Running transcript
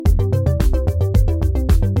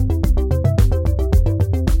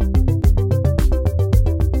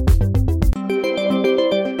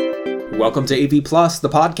Welcome to AV Plus, the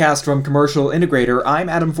podcast from Commercial Integrator. I'm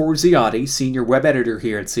Adam Forziati, Senior Web Editor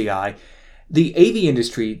here at CI. The AV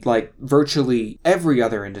industry, like virtually every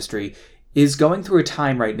other industry, is going through a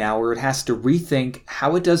time right now where it has to rethink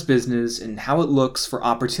how it does business and how it looks for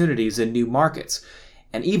opportunities in new markets,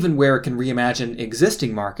 and even where it can reimagine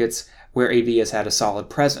existing markets where AV has had a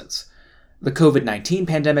solid presence. The COVID-19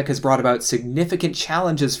 pandemic has brought about significant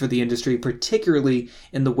challenges for the industry, particularly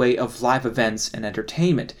in the way of live events and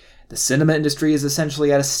entertainment. The cinema industry is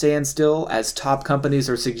essentially at a standstill, as top companies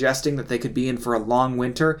are suggesting that they could be in for a long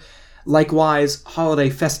winter. Likewise, holiday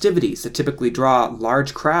festivities that typically draw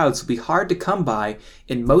large crowds will be hard to come by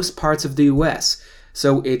in most parts of the US,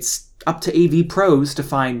 so it's up to AV pros to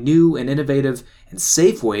find new and innovative and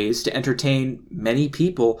safe ways to entertain many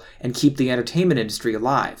people and keep the entertainment industry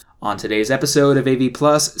alive. On today's episode of AV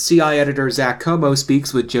Plus, CI editor Zach Como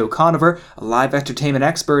speaks with Joe Conover, a live entertainment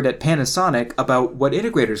expert at Panasonic, about what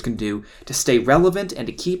integrators can do to stay relevant and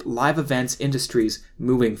to keep live events industries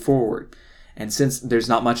moving forward. And since there's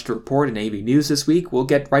not much to report in AV news this week, we'll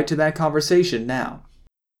get right to that conversation now.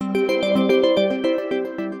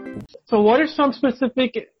 So what are some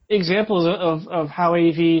specific examples of how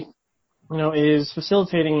AV, is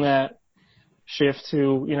facilitating that shift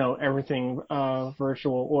to, everything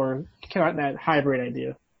virtual, or kind of that hybrid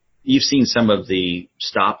idea? You've seen some of the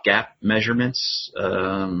stopgap measurements,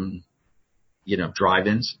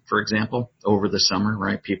 drive-ins, for example, over the summer,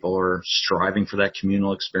 right? People are striving for that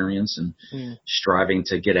communal experience and striving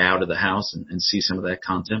to get out of the house and see some of that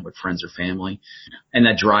content with friends or family. And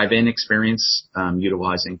that drive-in experience,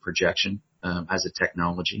 utilizing projection as a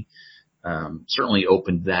technology, certainly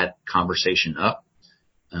opened that conversation up.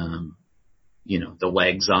 The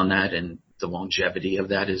legs on that and the longevity of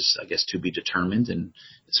that is, I guess, to be determined. And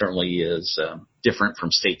it certainly is different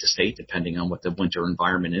from state to state, depending on what the winter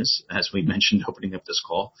environment is, as we mentioned opening up this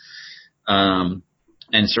call. And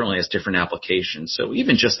certainly has different applications. So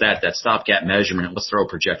even just that stopgap measurement, let's throw a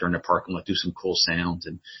projector in the parking lot, do some cool sound,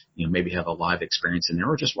 and maybe have a live experience in there,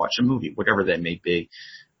 or just watch a movie, whatever that may be.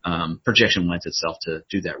 Projection lends itself to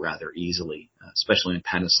do that rather easily, especially in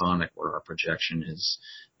Panasonic, where our projection is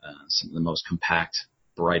some of the most compact,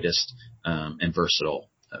 brightest, and versatile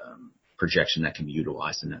projection that can be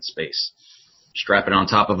utilized in that space. Strap it on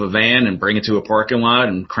top of a van and bring it to a parking lot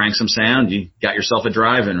and crank some sound. You got yourself a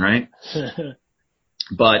drive-in, right?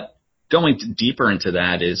 But going deeper into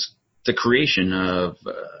that is the creation of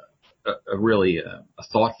a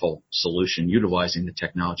thoughtful solution utilizing the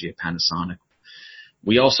technology of Panasonic.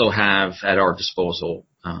 We also have at our disposal,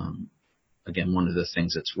 again, one of the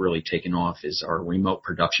things that's really taken off is our remote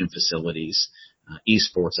production facilities.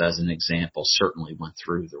 Esports, as an example, certainly went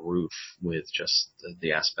through the roof with just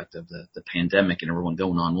the aspect of the pandemic and everyone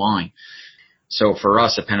going online. So for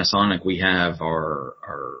us at Panasonic, we have our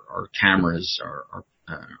cameras, our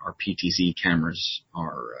PTZ cameras,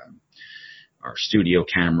 our studio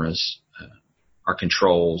cameras, our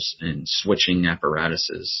controls and switching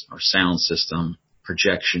apparatuses, our sound system,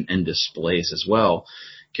 projection and displays as well,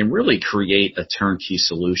 can really create a turnkey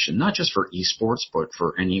solution, not just for esports, but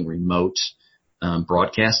for any remote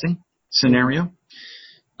broadcasting scenario.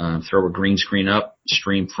 Throw a green screen up,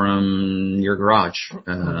 stream from your garage,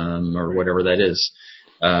 or whatever that is.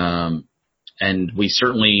 And we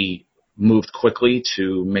certainly moved quickly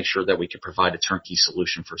to make sure that we could provide a turnkey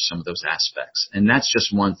solution for some of those aspects. And that's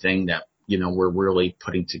just one thing that, we're really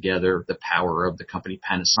putting together the power of the company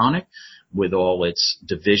Panasonic with all its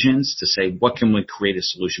divisions to say, what can we create a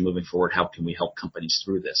solution moving forward? How can we help companies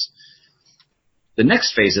through this? The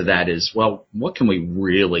next phase of that is, well, what can we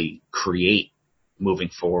really create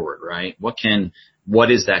moving forward, right? What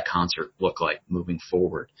does that concert look like moving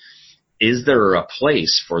forward? Is there a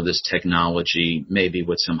place for this technology, maybe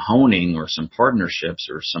with some honing or some partnerships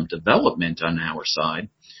or some development on our side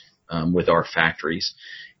with our factories?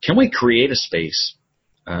 Can we create a space,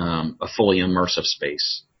 a fully immersive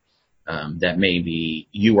space that maybe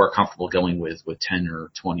you are comfortable going with 10 or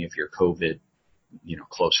 20 of your COVID,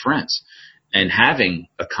 close friends, and having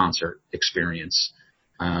a concert experience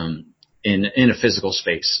in a physical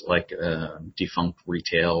space like defunct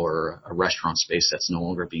retail or a restaurant space that's no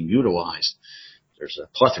longer being utilized? There's a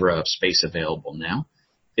plethora of space available now.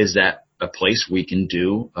 Is that a place we can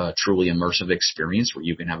do a truly immersive experience where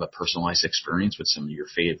you can have a personalized experience with some of your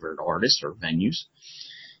favorite artists or venues?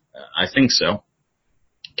 I think so.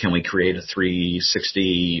 Can we create a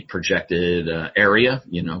 360 projected area,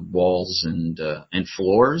 walls and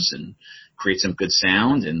floors, and create some good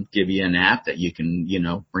sound and give you an app that you can,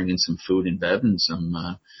 bring in some food and bev and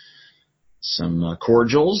some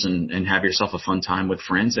cordials and have yourself a fun time with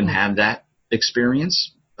friends and have that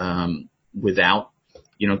experience without,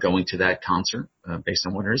 going to that concert based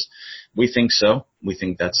on what it is? We think so. We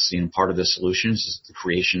think that's part of the solution is the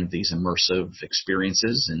creation of these immersive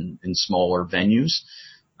experiences in smaller venues.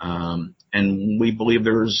 And we believe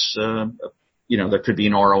there's there could be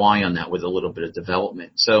an ROI on that with a little bit of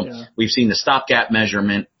development. So we've seen the stopgap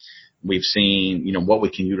measurement. We've seen, what we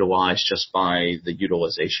can utilize just by the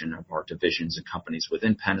utilization of our divisions and companies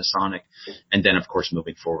within Panasonic. And then, of course,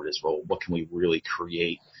 moving forward as well, what can we really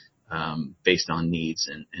create based on needs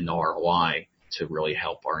and ROI to really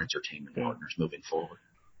help our entertainment partners moving forward.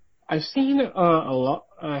 I've seen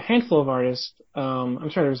a handful of artists. I'm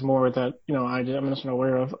sure there's more that I'm just not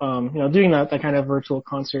aware of. Doing that kind of virtual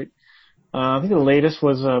concert. I think the latest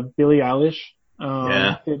was Billie Eilish.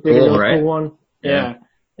 They did a really cool one. Yeah.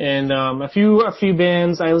 And a few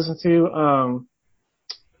bands I listen to.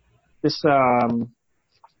 This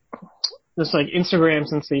like Instagram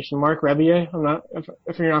sensation, Mark Rebier. I'm not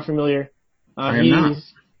if you're not familiar. I am not.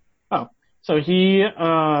 Oh, so he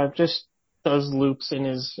just does loops in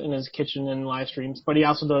his kitchen and live streams, but he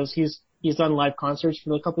also does he's done live concerts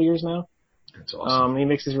for a couple of years now. That's awesome. He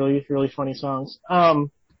makes these really, really funny songs.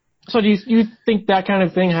 So do you think that kind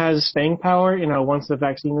of thing has staying power, once the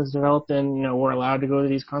vaccine is developed and, we're allowed to go to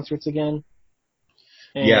these concerts again?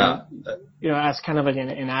 And, as kind of like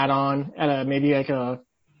an add-on at maybe like a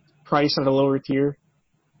price at a lower tier,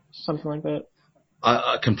 something like that?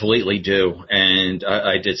 I completely do. And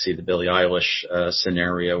I did see the Billie Eilish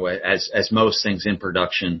scenario as most things in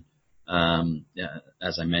production,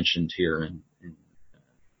 as I mentioned here in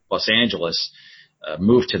Los Angeles,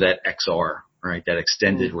 move to that XR. Right, that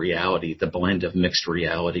extended reality, the blend of mixed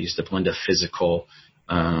realities, the blend of physical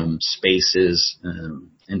spaces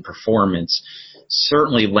and performance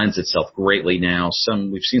certainly lends itself greatly now.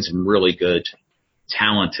 We've seen some really good,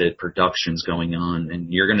 talented productions going on,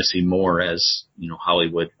 and you're going to see more as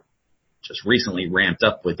Hollywood just recently ramped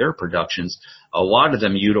up with their productions. A lot of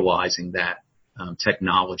them utilizing that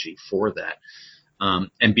technology for that,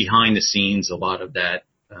 and behind the scenes, a lot of that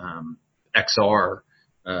XR.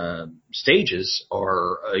 Stages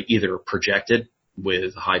are either projected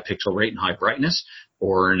with high pixel rate and high brightness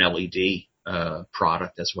or an LED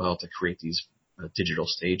product as well to create these digital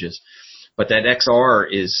stages. But that XR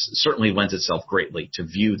certainly lends itself greatly to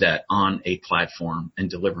view that on a platform and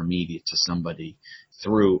deliver media to somebody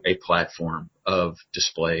through a platform of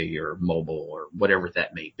display or mobile or whatever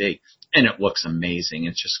that may be. And it looks amazing.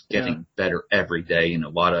 It's just getting better every day, and a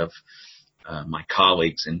lot of my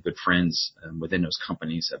colleagues and good friends within those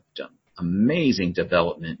companies have done amazing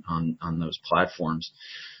development on those platforms.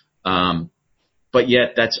 But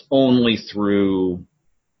yet that's only through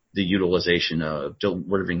the utilization of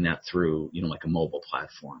delivering that through, like a mobile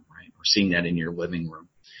platform, right? Or seeing that in your living room.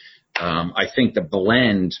 I think the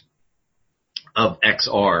blend of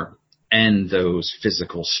XR and those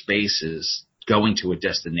physical spaces going to a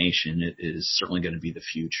destination is certainly going to be the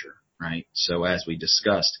future, right? So as we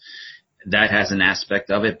discussed, that has an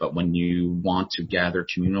aspect of it, but when you want to gather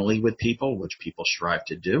communally with people, which people strive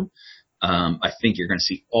to do, I think you're going to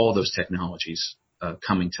see all those technologies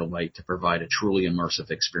coming to light to provide a truly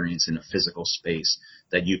immersive experience in a physical space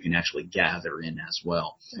that you can actually gather in as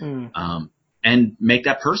well, and make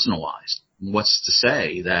that personalized. What's to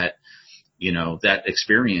say that that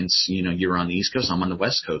experience, you're on the East Coast, I'm on the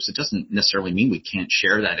West Coast. It doesn't necessarily mean we can't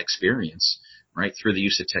share that experience. Right, through the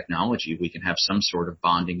use of technology, we can have some sort of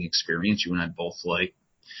bonding experience. You and I both like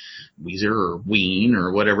Weezer or Ween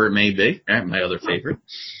or whatever it may be. Right? My other favorite.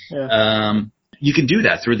 You can do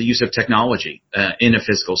that through the use of technology in a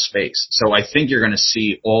physical space. So I think you're going to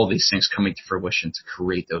see all these things coming to fruition to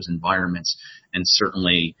create those environments, and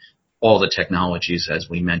certainly all the technologies, as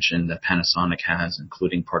we mentioned, that Panasonic has,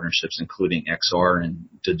 including partnerships, including XR and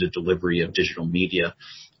the delivery of digital media,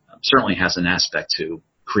 certainly has an aspect to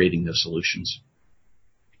creating those solutions.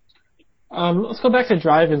 Let's go back to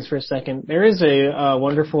drive-ins for a second. There is a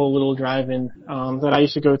wonderful little drive-in that I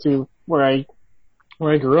used to go to where I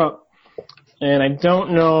grew up, and I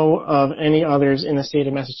don't know of any others in the state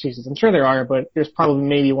of Massachusetts. I'm sure there are, but there's probably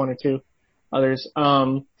maybe one or two others.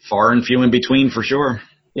 Far and few in between, for sure.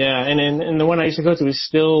 Yeah, and the one I used to go to is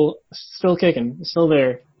still kicking, still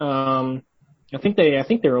there. I think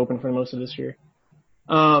they're open for most of this year.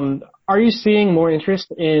 Are you seeing more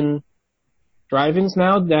interest in drive-ins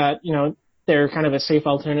now that, they're kind of a safe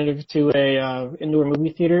alternative to a indoor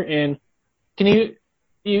movie theater? And can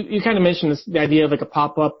you kind of mentioned the idea of like a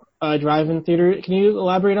pop-up drive-in theater. Can you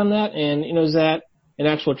elaborate on that? And, is that an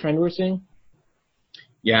actual trend we're seeing?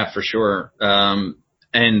 Yeah, for sure.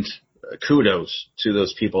 And kudos to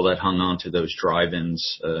those people that hung on to those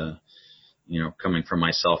drive-ins, coming from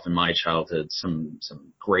myself and my childhood, some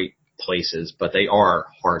great places, but they are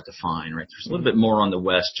hard to find, right? There's a little bit more on the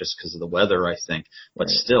West just because of the weather, I think, but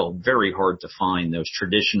still very hard to find those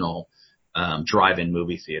traditional drive-in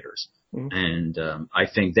movie theaters. And I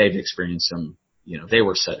think they've experienced some, they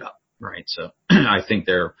were set up, right? So I think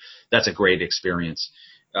that's a great experience.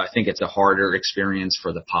 I think it's a harder experience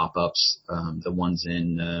for the pop-ups, the ones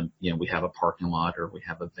in, we have a parking lot or we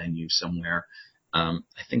have a venue somewhere. I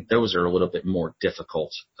think those are a little bit more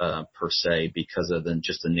difficult, per se, because of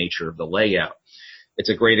just the nature of the layout. It's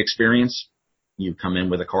a great experience. You come in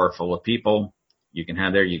with a car full of people. You can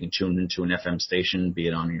tune into an FM station, be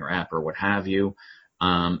it on your app or what have you,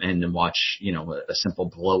 and then watch, a simple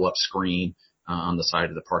blow-up screen on the side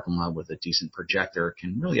of the parking lot with a decent projector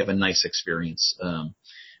can really have a nice experience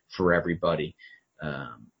for everybody.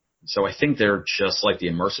 So I think they're just like the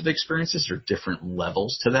immersive experiences. There are different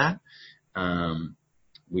levels to that.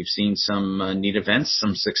 We've seen some neat events,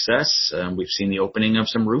 some success. We've seen the opening of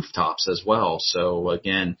some rooftops as well. So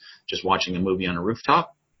again, just watching a movie on a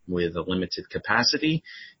rooftop with a limited capacity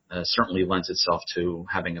certainly lends itself to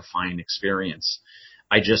having a fine experience.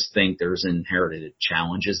 I just think there's inherited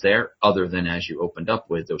challenges there, other than, as you opened up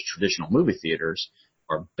with, those traditional movie theaters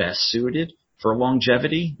are best suited for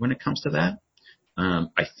longevity when it comes to that.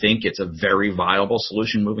 I think it's a very viable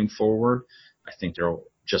solution moving forward. I think they're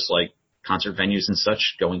just like concert venues and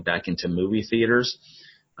such, going back into movie theaters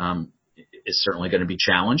is certainly going to be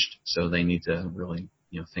challenged. So they need to really,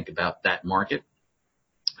 think about that market.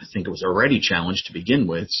 I think it was already challenged to begin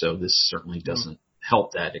with, so this certainly doesn't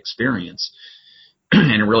help that experience.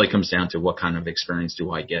 And it really comes down to what kind of experience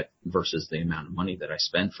do I get versus the amount of money that I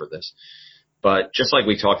spend for this. But just like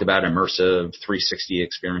we talked about immersive 360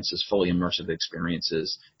 experiences, fully immersive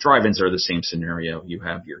experiences, drive-ins are the same scenario. You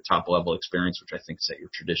have your top-level experience, which I think is at your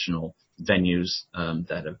traditional venues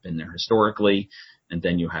that have been there historically, and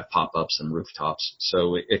then you have pop-ups and rooftops.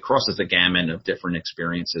 So it crosses the gamut of different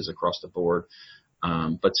experiences across the board.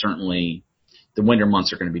 But certainly the winter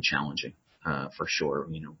months are going to be challenging. For sure.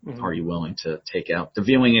 Are you willing to take out the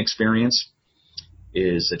viewing experience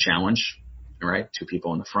is a challenge, right? Two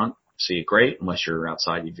people in the front see it great unless you're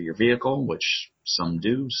outside of your vehicle, which some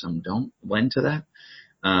do, some don't lend to that.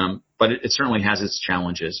 But it certainly has its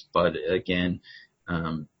challenges. But again,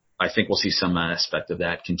 I think we'll see some aspect of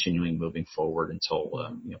that continuing moving forward until,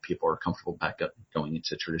 people are comfortable back up going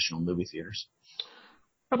into traditional movie theaters.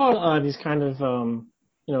 How about these kind of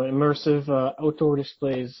immersive outdoor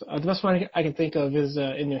displays? The best one I can think of is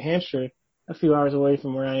in New Hampshire, a few hours away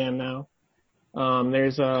from where I am now.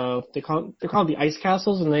 They're called the ice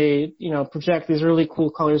castles, and they project these really cool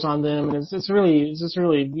colors on them, and it's really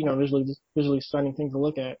visually stunning thing to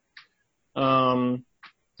look at. How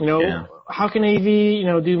can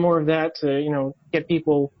AV do more of that to get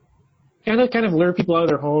people kind of lure people out of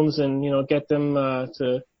their homes and get them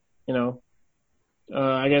to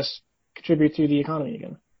I guess contribute to the economy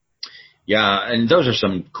again? Yeah, and those are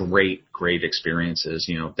some great experiences.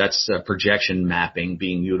 That's projection mapping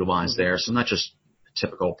being utilized there. So not just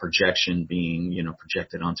typical projection being,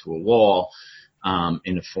 projected onto a wall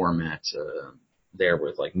in a format there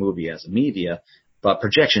with like movie as a media, but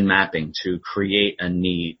projection mapping to create a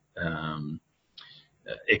neat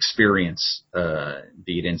experience,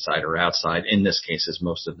 be it inside or outside. In this case, as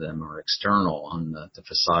most of them are external on the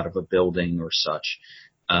facade of a building or such.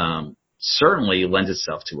 Certainly lends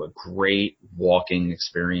itself to a great walking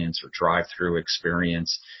experience or drive-through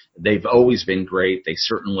experience. They've always been great. They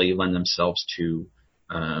certainly lend themselves to,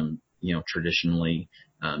 traditionally,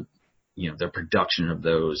 the production of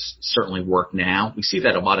those certainly work now. We see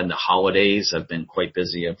that a lot in the holidays. Have been quite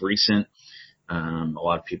busy of recent. A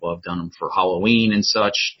lot of people have done them for Halloween and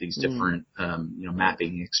such, these different,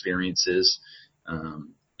 mapping experiences,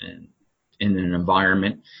 and in an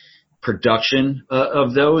environment. Production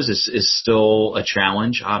of those is still a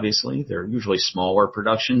challenge, obviously. They're usually smaller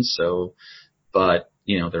productions, but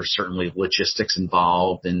there's certainly logistics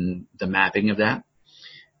involved in the mapping of that.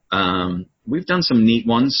 We've done some neat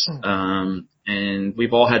ones, and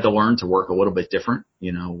we've all had to learn to work a little bit different,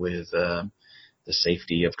 with the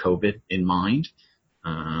safety of COVID in mind.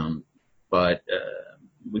 But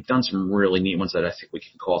we've done some really neat ones that I think we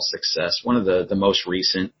can call success. One of the most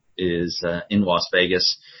recent is in Las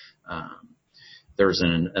Vegas. There's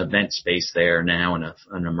an event space there now and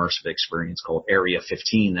an immersive experience called Area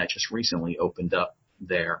 15 that just recently opened up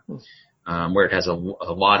there, where it has a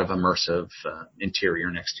lot of immersive interior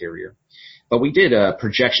and exterior. But we did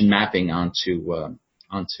projection mapping onto a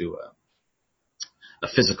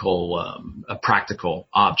physical, a practical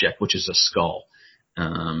object, which is a skull.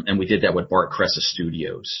 And we did that with Bart Cressa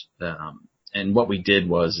Studios. And what we did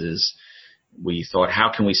was we thought,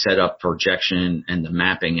 how can we set up projection and the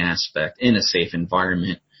mapping aspect in a safe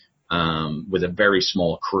environment with a very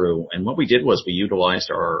small crew? And what we did was we utilized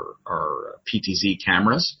our PTZ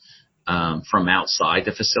cameras from outside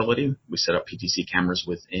the facility. We set up PTZ cameras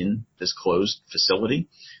within this closed facility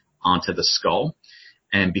onto the skull.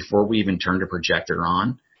 And before we even turned a projector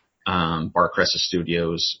on, Barcresta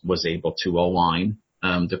Studios was able to align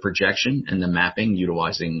the projection and the mapping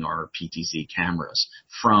utilizing our PTZ cameras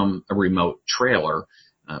from a remote trailer,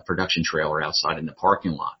 production trailer outside in the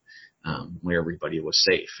parking lot, where everybody was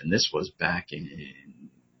safe. And this was back in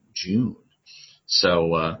June.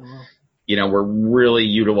 So, we're really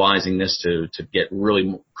utilizing this to get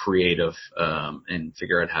really creative, and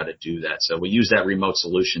figure out how to do that. So we use that remote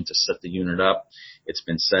solution to set the unit up. It's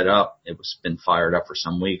been set up. It's been fired up for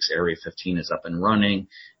some weeks. Area 15 is up and running,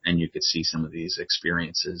 and you could see some of these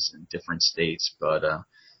experiences in different states. But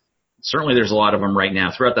certainly there's a lot of them right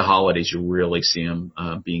now. Throughout the holidays, you really see them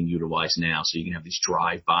being utilized now. So you can have these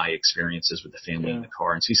drive-by experiences with the family in the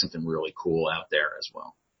car and see something really cool out there as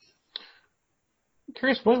well.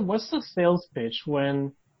 Curious, what's the sales pitch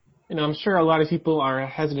when, I'm sure a lot of people are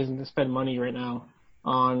hesitant to spend money right now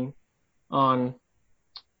on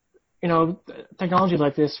technology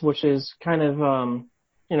like this, which is kind of,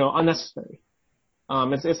 unnecessary.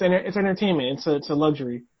 It's entertainment. It's a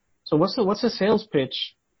luxury. So what's the sales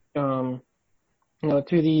pitch, to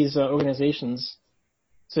these organizations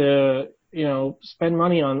to, spend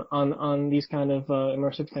money on these kind of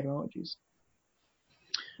immersive technologies?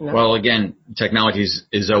 Well, again, technology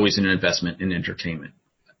is always an investment in entertainment.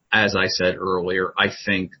 As I said earlier, I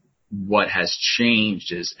think what has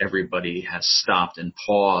changed is everybody has stopped and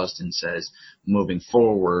paused and says, moving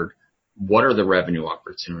forward, what are the revenue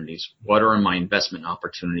opportunities? What are my investment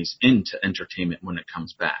opportunities into entertainment when it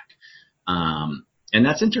comes back? And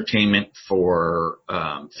that's entertainment for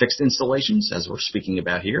fixed installations, as we're speaking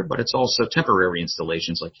about here, but it's also temporary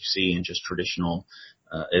installations like you see in just traditional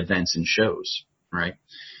events and shows, right?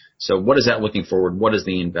 So what is that looking forward? What is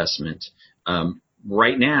the investment?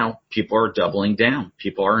 Right now, people are doubling down.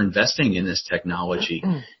 People are investing in this technology,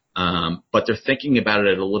 but they're thinking about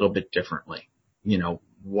it a little bit differently.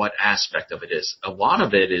 What aspect of it is. A lot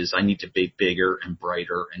of it is I need to be bigger and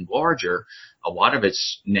brighter and larger. A lot of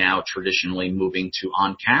it's now traditionally moving to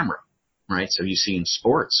on camera, right? So you see in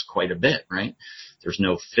sports quite a bit, right? There's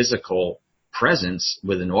no physical presence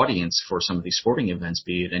with an audience for some of these sporting events,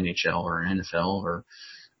 be it NHL or NFL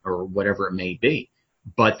or whatever it may be.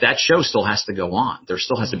 But that show still has to go on. There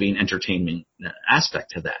still has to be an entertainment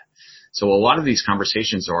aspect to that. So a lot of these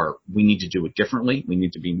conversations are, we need to do it differently. We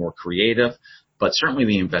need to be more creative, but certainly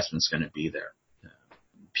the investment's going to be there.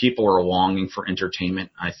 People are longing for entertainment.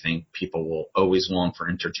 I think people will always long for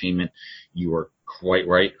entertainment. You are quite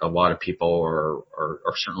right. A lot of people are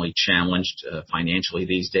certainly challenged financially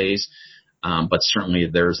these days. But certainly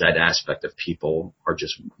there's that aspect of people are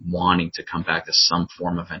just wanting to come back to some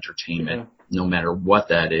form of entertainment, no matter what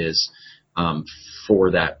that is,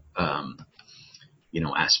 for that,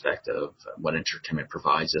 aspect of what entertainment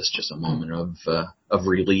provides us, just a moment of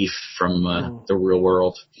relief from the real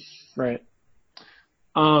world. Right.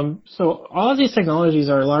 So all of these technologies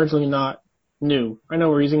are largely not new. I know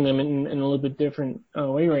we're using them in a little bit different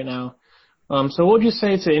way right now. So what would you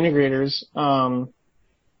say to integrators?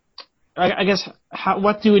 I guess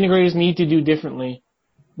what do integrators need to do differently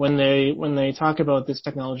when they talk about this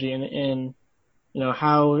technology, and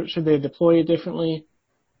how should they deploy it differently?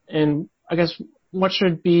 And I guess what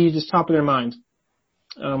should be just top of their mind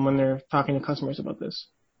when they're talking to customers about this?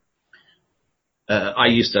 I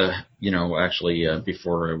used to, actually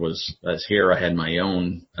before I was here, I had my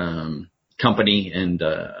own company, and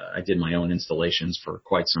I did my own installations for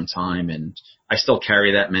quite some time, and I still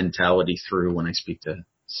carry that mentality through when I speak to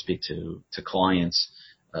clients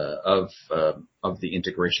of the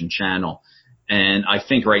integration channel. And I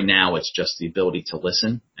think right now it's just the ability to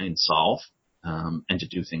listen and solve and to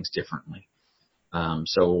do things differently.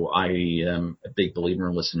 So I am a big believer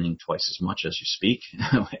in listening twice as much as you speak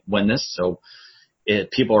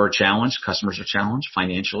people are challenged, customers are challenged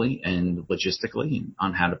financially and logistically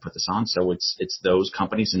on how to put this on. So it's those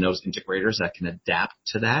companies and those integrators that can adapt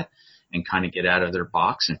to that and kind of get out of their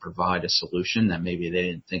box and provide a solution that maybe they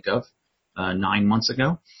didn't think of 9 months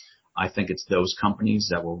ago. I think it's those companies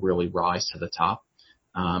that will really rise to the top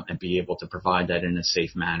and be able to provide that in a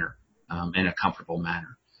safe manner and a comfortable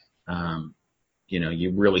manner.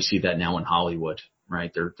 You really see that now in Hollywood,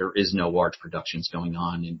 right? There is no large productions going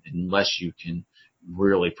on unless you can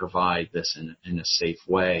really provide this in a safe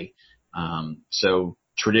way. So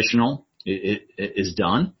traditional it is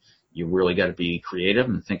done. You really got to be creative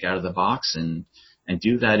and think out of the box and and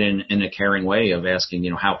do that in a caring way of asking,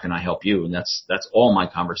 how can I help you? And that's all my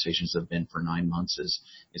conversations have been for 9 months is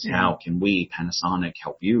how can we, Panasonic,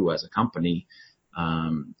 help you as a company,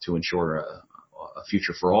 to ensure a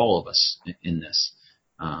future for all of us in this.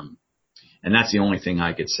 And that's the only thing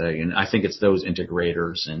I could say. And I think it's those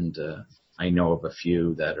integrators, and I know of a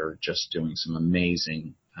few that are just doing some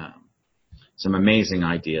amazing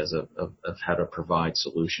ideas of how to provide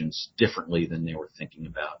solutions differently than they were thinking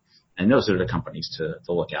about. And those are the companies to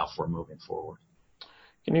look out for moving forward.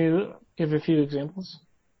 Can you give a few examples?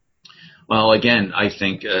 Well, again, I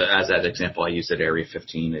think as that example I used at Area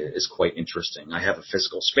 15 is quite interesting. I have a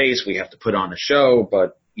physical space. We have to put on a show,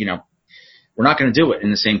 but, we're not going to do it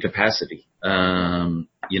in the same capacity, in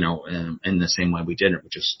the same way we did it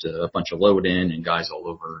with just a bunch of load in and guys all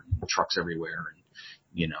over and trucks everywhere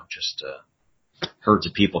and, just herds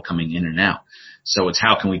of people coming in and out. So it's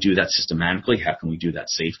how can we do that systematically? How can we do that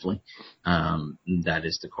safely? That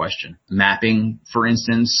is the question. Mapping, for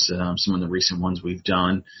instance, some of the recent ones we've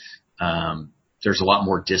done, there's a lot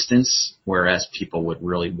more distance, whereas people would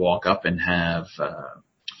really walk up and have,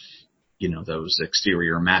 those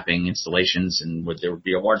exterior mapping installations, and there would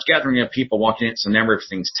be a large gathering of people walking in. So now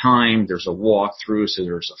everything's timed. There's a walkthrough, so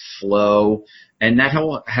there's a flow, and that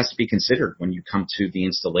all has to be considered when you come to the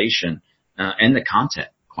installation and the content.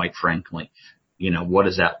 Quite frankly, what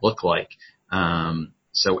does that look like?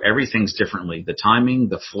 So everything's differently. The timing,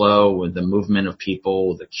 the flow, and the movement of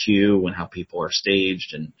people, the queue, and how people are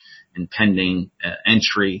staged and pending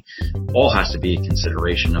entry, all has to be a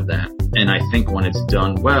consideration of that. And I think when it's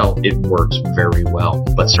done well, it works very well.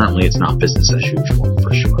 But certainly it's not business as usual,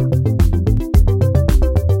 for sure.